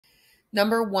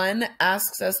Number 1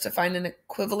 asks us to find an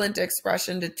equivalent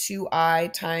expression to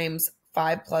 2i times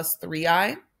 5 plus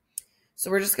 3i.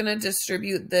 So we're just going to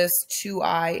distribute this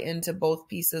 2i into both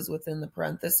pieces within the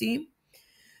parenthesis.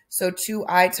 So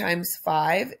 2i times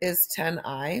 5 is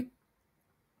 10i.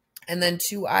 And then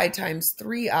 2i times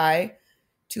 3i,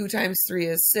 2 times 3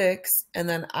 is 6. And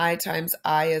then I times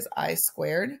I is I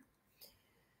squared.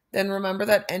 Then remember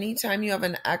that anytime you have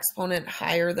an exponent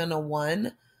higher than a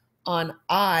 1, on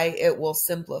I, it will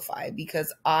simplify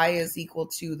because I is equal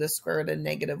to the square root of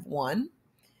negative 1.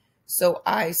 So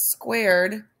I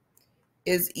squared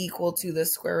is equal to the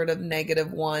square root of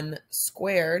negative 1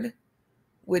 squared,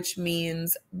 which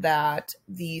means that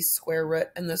the square root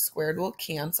and the squared will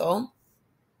cancel.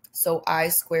 So I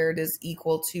squared is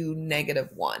equal to negative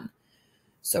 1.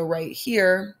 So right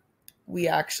here, we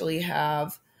actually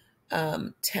have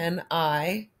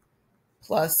 10i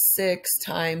plus 6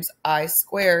 times I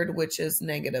squared, which is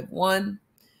negative 1.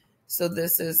 So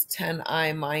this is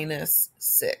 10i minus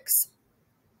 6.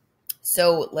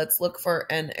 So let's look for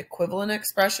an equivalent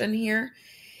expression here.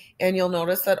 And you'll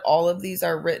notice that all of these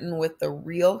are written with the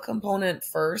real component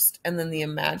first and then the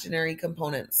imaginary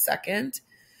component second.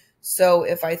 So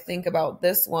if I think about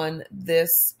this one, this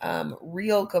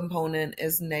real component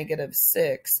is negative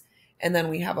 6. And then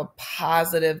we have a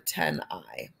positive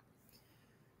 10i.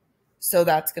 So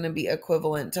that's going to be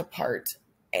equivalent to part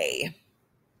A.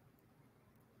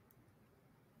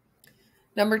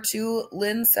 Number 2,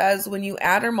 Lynn says, when you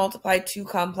add or multiply two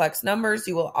complex numbers,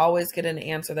 you will always get an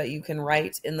answer that you can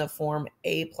write in the form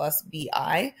A plus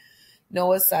BI.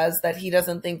 Noah says that he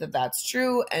doesn't think that that's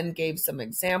true and gave some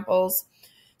examples.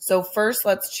 So first,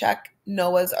 let's check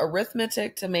Noah's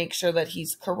arithmetic to make sure that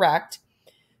he's correct.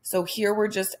 So here we're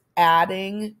just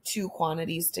adding two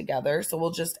quantities together. So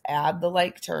we'll just add the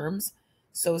like terms.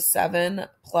 So 7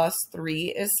 plus 3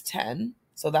 is 10.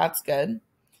 So that's good.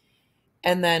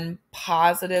 And then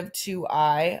positive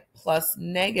 2i plus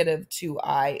negative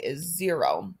 2i is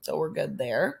 0. So we're good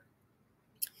there.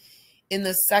 In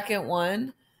the second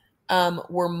one,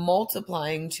 we're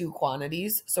multiplying two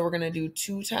quantities. So we're going to do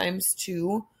 2 times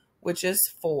 2, which is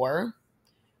 4.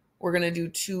 We're going to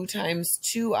do 2 times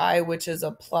 2i, which is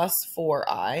a plus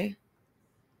 4i.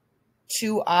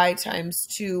 2i times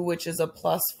 2, which is a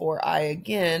plus 4i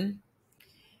again.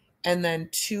 And then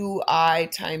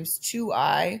 2i times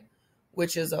 2i,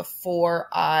 which is a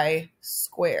 4i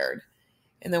squared.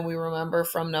 And then we remember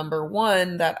from number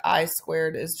 1 that I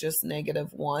squared is just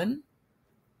negative 1.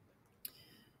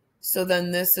 So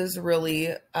then this is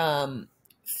really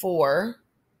 4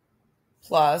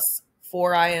 plus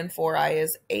 4i and 4i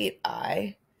is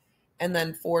 8i. And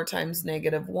then 4 times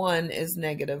negative 1 is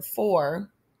negative 4.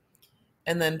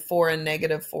 And then 4 and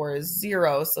negative 4 is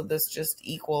 0. So this just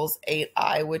equals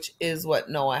 8i, which is what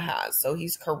Noah has. So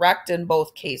he's correct in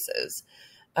both cases.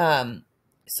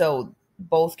 So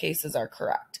both cases are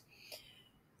correct.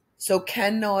 So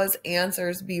can Noah's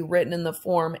answers be written in the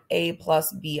form A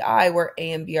plus BI, where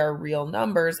A and B are real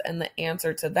numbers? And the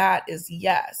answer to that is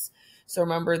yes. So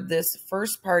remember, this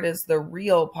first part is the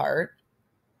real part.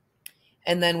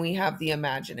 And then we have the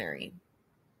imaginary.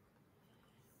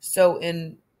 So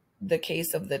in the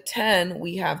case of the 10,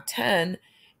 we have 10,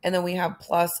 and then we have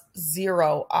plus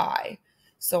 0i.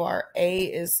 So our A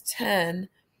is 10,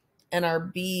 and our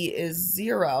B is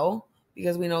 0,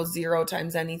 because we know 0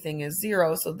 times anything is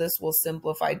 0, so this will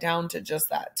simplify down to just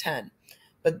that 10.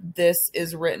 But this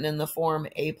is written in the form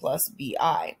A plus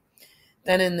BI.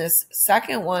 Then in this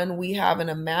second one, we have an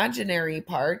imaginary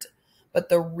part, but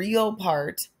the real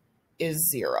part is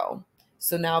 0.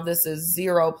 So now this is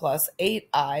 0 plus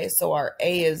 8i, so our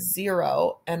A is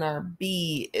 0 and our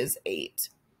B is 8.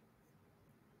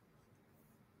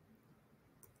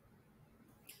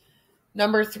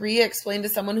 Number 3, explain to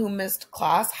someone who missed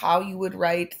class how you would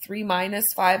write 3 minus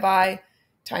 5i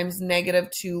times negative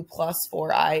 2 plus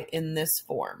 4i in this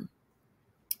form.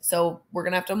 So we're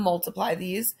going to have to multiply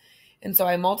these. And so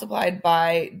I multiplied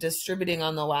by distributing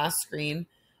on the last screen.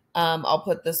 I'll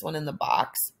put this one in the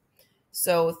box.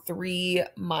 So 3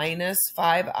 minus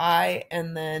 5i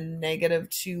and then negative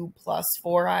 2 plus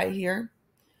 4i here.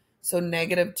 So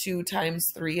negative 2 times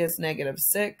 3 is negative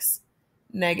 6.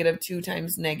 Negative 2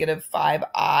 times negative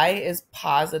 5i is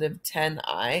positive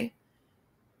 10i.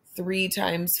 3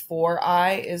 times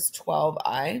 4i is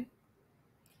 12i.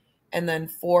 And then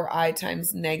 4i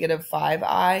times negative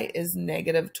 5i is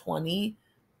negative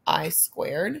 20i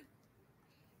squared.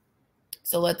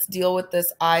 So let's deal with this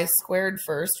I squared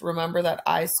first. Remember that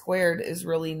I squared is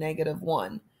really negative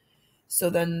 1. So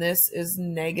then this is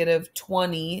negative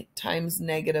 20 times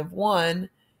negative 1,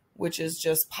 which is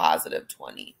just positive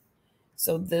 20.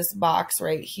 So this box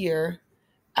right here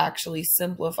actually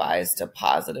simplifies to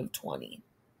positive 20.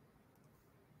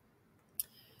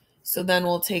 So then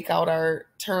we'll take out our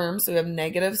terms. So we have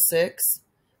negative 6.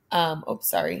 Oops,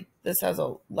 sorry. This has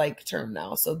a like term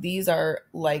now. So these are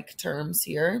like terms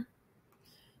here.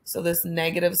 So this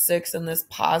negative 6 and this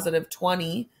positive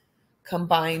 20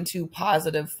 combine to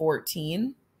positive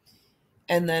 14.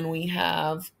 And then we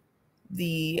have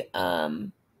the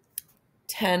 10i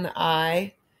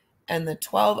and the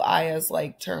 12i as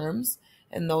like terms,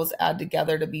 and those add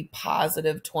together to be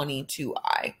positive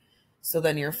 22i. So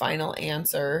then your final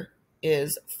answer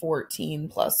is 14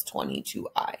 plus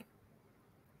 22i.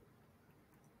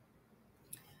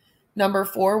 Number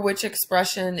 4, which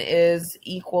expression is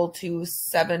equal to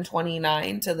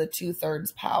 729 to the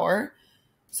 2/3 power?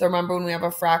 So remember, when we have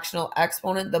a fractional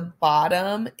exponent, the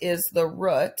bottom is the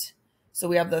root. So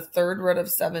we have the third root of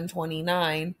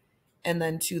 729 and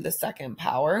then to the second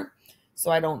power. So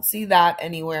I don't see that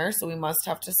anywhere, so we must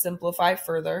have to simplify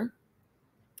further.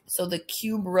 So the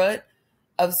cube root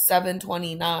of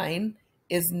 729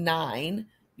 is 9,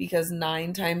 because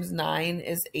 9 times 9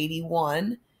 is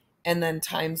 81, and then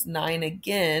times 9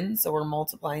 again, so we're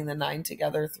multiplying the 9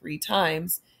 together 3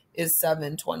 times, is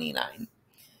 729.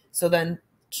 So then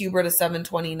cube root of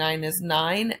 729 is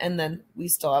 9, and then we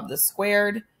still have the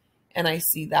squared, and I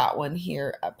see that one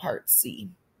here at part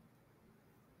C.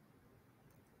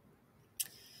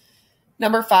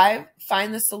 Number 5,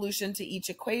 find the solution to each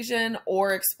equation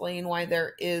or explain why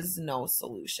there is no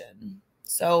solution.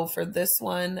 So for this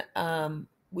one,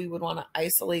 we would want to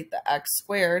isolate the x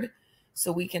squared,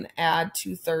 so we can add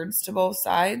 2/3 to both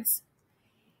sides.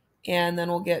 And then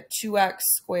we'll get 2x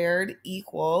squared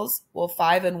equals, well,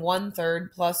 5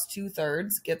 1/3 plus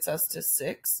 2/3 gets us to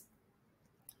 6.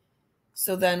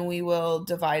 So then we will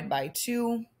divide by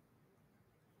 2,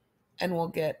 and we'll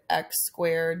get x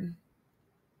squared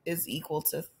is equal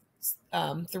to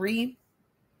 3.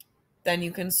 Then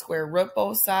you can square root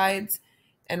both sides.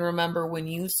 And remember, when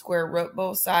you square root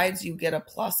both sides, you get a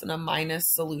plus and a minus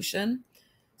solution.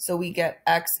 So we get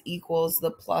x equals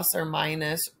the plus or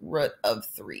minus root of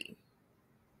 3.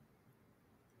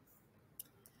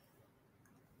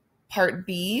 Part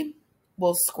B,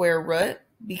 we'll square root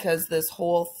because this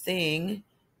whole thing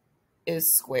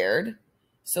is squared.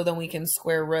 So then we can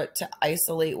square root to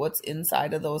isolate what's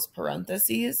inside of those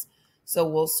parentheses. So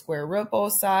we'll square root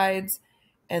both sides.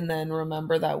 And then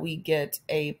remember that we get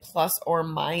a plus or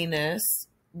minus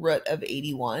root of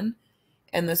 81.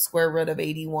 And the square root of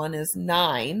 81 is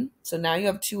 9. So now you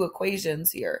have 2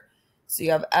 equations here. So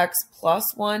you have x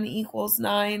plus 1 equals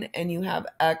 9, and you have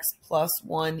x plus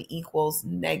 1 equals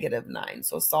negative 9.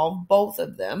 So solve both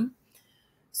of them.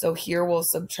 So here we'll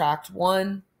subtract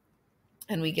 1,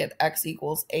 and we get x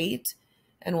equals 8.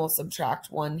 And we'll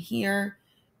subtract 1 here,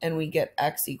 and we get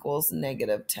x equals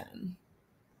negative 10.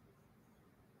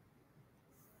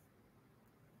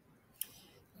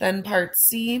 Then part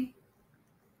C,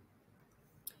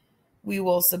 we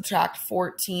will subtract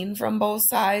 14 from both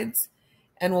sides,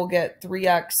 and we'll get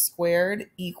 3x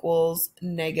squared equals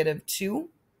negative 2.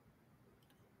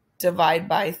 Divide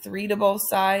by 3 to both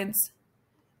sides,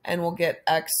 and we'll get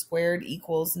x squared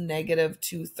equals negative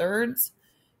 2/3.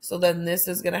 So then this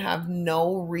is going to have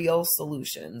no real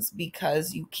solutions,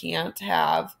 because you can't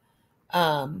have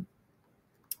a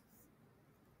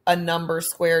number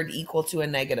squared equal to a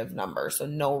negative number. So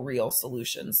no real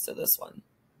solutions to this one.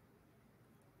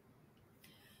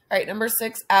 All right, number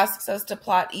 6 asks us to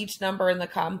plot each number in the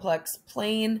complex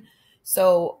plane.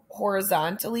 So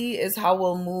horizontally is how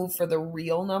we'll move for the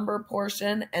real number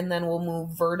portion, and then we'll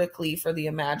move vertically for the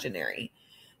imaginary.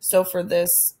 So for this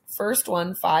first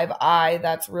one, 5i,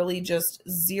 that's really just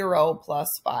 0 plus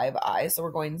 5i. So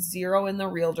we're going 0 in the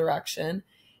real direction,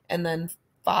 and then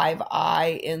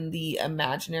 5i in the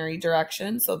imaginary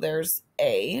direction. So there's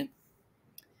A.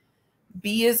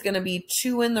 B is going to be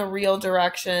 2 in the real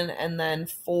direction, and then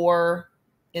 4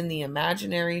 in the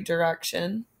imaginary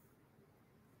direction.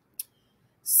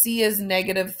 C is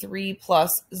negative 3 plus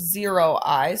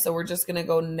 0i, so we're just going to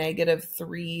go negative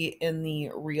 3 in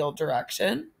the real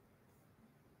direction.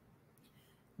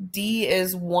 D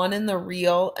is 1 in the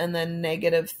real, and then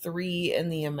negative 3 in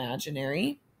the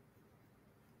imaginary.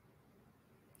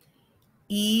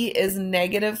 E is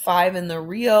negative 5 in the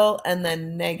real, and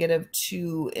then negative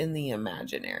 2 in the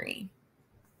imaginary.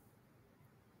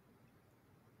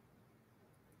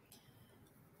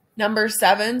 Number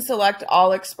 7, select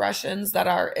all expressions that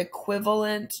are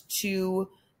equivalent to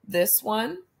this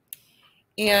one.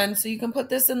 And so you can put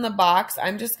this in the box.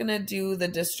 I'm just going to do the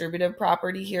distributive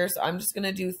property here. So I'm just going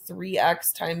to do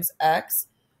 3x times x,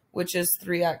 which is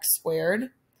 3x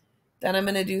squared. Then I'm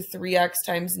going to do 3x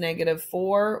times negative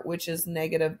 4, which is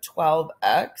negative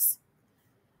 12x.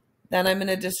 Then I'm going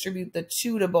to distribute the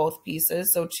 2 to both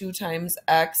pieces. So 2 times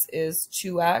x is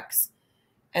 2x.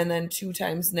 And then 2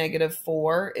 times negative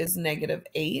 4 is negative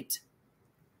 8.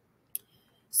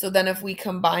 So then if we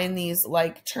combine these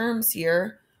like terms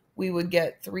here, we would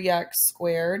get 3x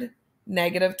squared,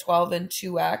 negative 12 and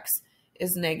 2x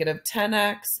is negative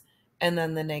 10x, and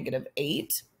then the negative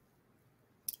 8.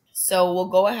 So we'll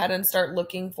go ahead and start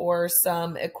looking for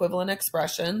some equivalent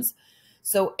expressions.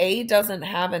 So A doesn't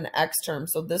have an x term,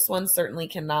 so this one certainly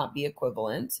cannot be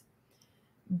equivalent.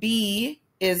 B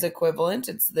is equivalent.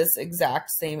 It's this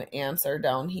exact same answer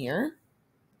down here.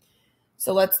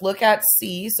 So let's look at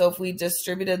C. So if we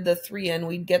distributed the 3 in,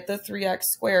 we'd get the 3x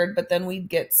squared, but then we'd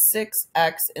get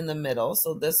 6x in the middle.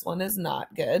 So this one is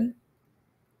not good.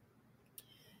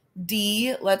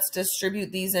 D, let's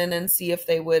distribute these in and see if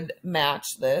they would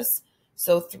match this.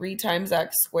 So 3 times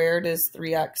x squared is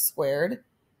 3x squared.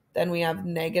 Then we have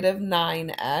negative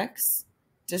 9x.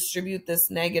 Distribute this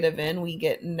negative in, we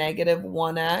get negative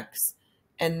 1x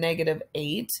and negative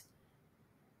 8.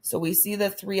 So we see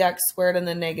the 3x squared and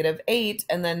the negative 8,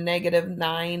 and then negative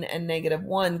 9 and negative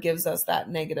 1 gives us that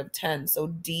negative 10. So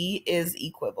D is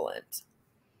equivalent.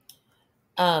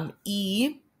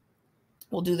 E,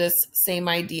 we'll do this same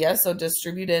idea. So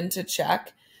distribute in to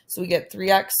check. So we get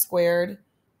 3x squared,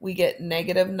 we get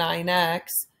negative 9x,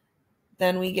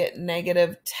 then we get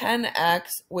negative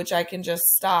 10x, which I can just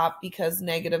stop because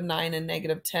negative 9 and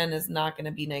negative 10 is not going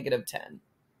to be negative 10.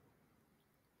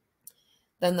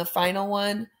 Then the final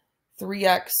one,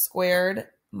 3x squared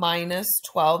minus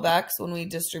 12x when we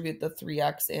distribute the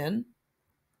 3x in.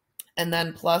 And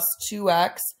then plus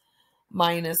 2x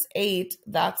minus 8,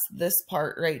 that's this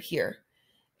part right here.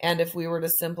 And if we were to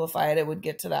simplify it, it would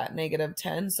get to that negative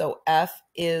 10. So F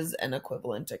is an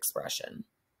equivalent expression.